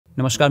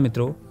Namaskar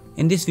Mitro.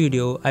 In this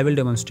video, I will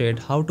demonstrate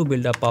how to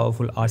build a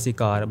powerful RC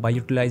car by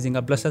utilizing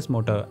a brushless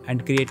motor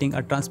and creating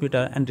a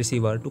transmitter and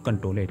receiver to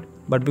control it.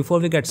 But before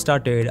we get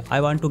started, I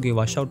want to give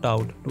a shout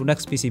out to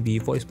Next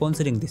PCB for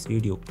sponsoring this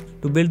video.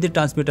 To build the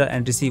transmitter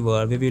and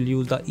receiver, we will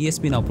use the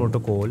ESP Now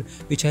protocol,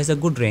 which has a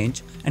good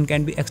range and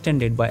can be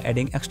extended by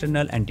adding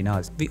external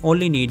antennas. We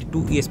only need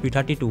two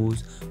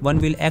ESP32s, one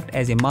will act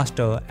as a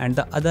master and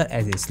the other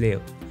as a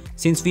slave.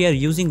 Since we are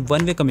using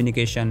one-way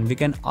communication, we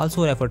can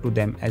also refer to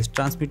them as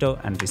transmitter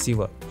and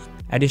receiver.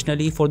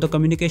 Additionally, for the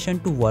communication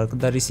to work,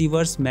 the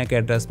receiver's MAC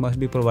address must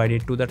be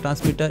provided to the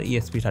transmitter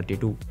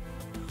ESP32.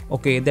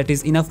 Okay, that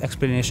is enough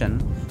explanation.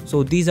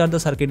 So these are the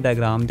circuit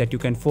diagram that you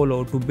can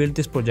follow to build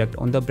this project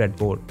on the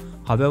breadboard.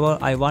 However,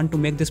 I want to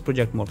make this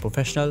project more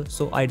professional,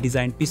 so I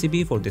designed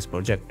PCB for this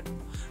project.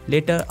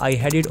 Later, I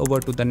headed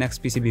over to the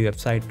Next PCB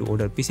website to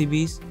order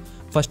PCBs.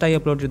 First, I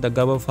uploaded the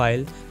Gerber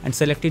file and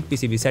selected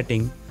PCB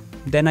setting.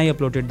 Then I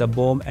uploaded the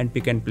BOM and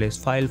pick and place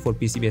file for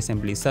PCB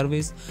assembly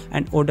service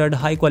and ordered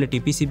high quality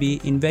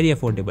PCB in very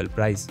affordable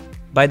price.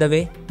 By the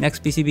way,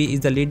 Next PCB is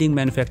the leading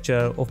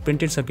manufacturer of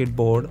printed circuit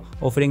board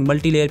offering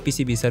multi-layer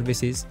PCB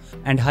services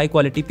and high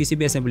quality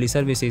PCB assembly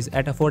services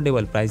at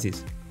affordable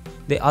prices.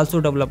 They also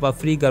develop a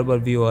free Gerber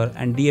viewer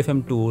and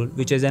DFM tool,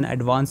 which is an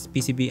advanced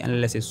PCB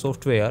analysis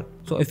software.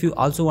 So if you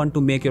also want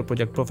to make your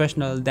project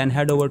professional, then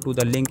head over to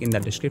the link in the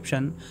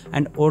description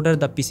and order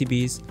the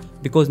PCBs,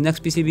 because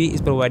Next PCB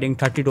is providing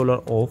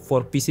 $30 off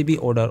for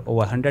PCB order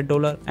over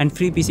 $100 and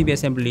free PCB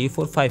assembly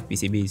for 5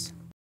 PCBs.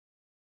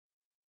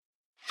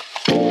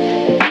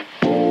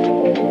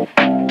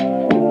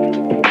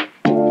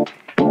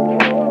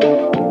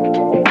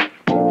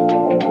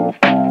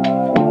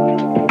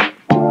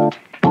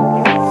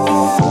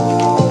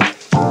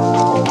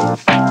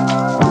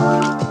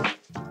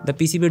 The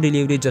PCB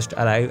delivery just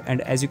arrived,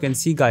 and as you can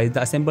see guys,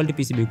 the assembled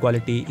PCB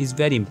quality is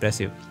very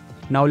impressive.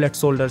 Now let's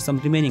solder some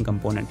remaining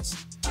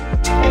components.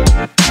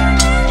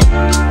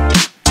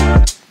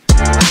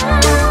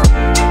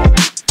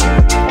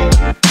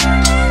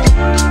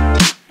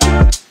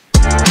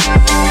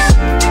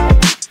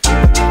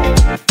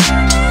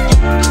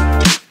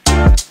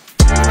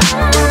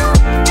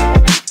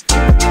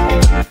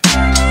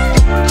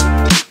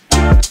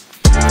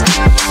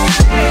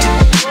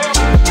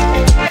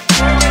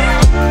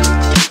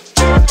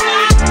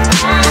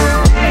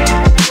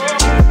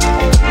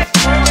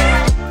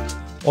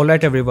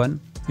 Alright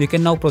everyone, we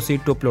can now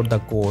proceed to upload the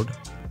code.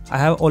 I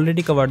have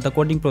already covered the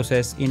coding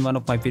process in one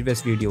of my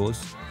previous videos,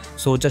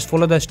 so just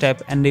follow the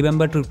step and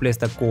remember to replace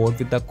the code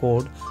with the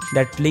code.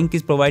 That link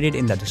is provided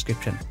in the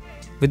description.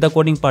 With the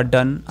coding part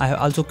done, I have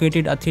also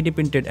created a 3D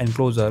printed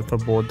enclosure for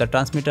both the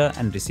transmitter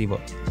and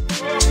receiver.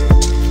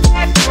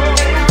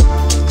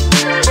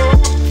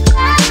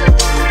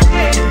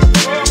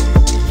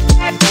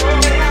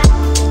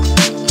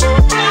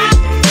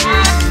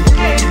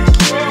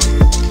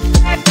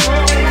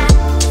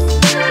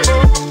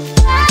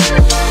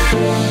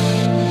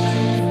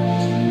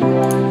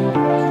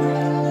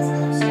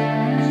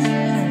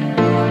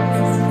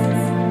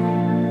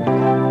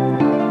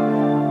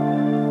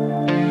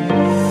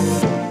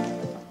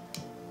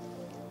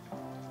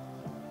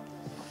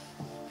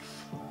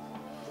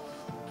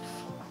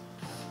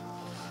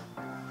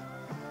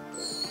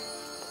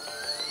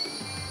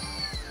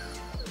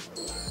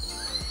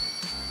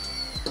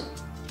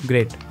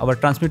 Great, our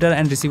transmitter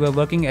and receiver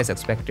working as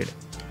expected.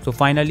 So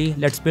finally,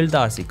 let's build the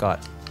RC car.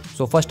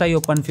 So first I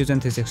opened Fusion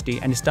 360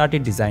 and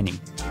started designing.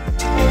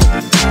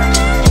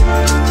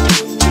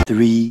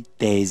 3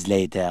 days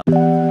later.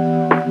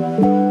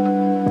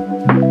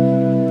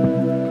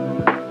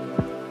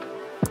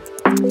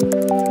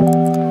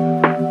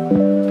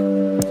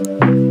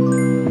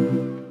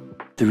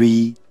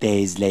 Three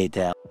days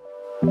later.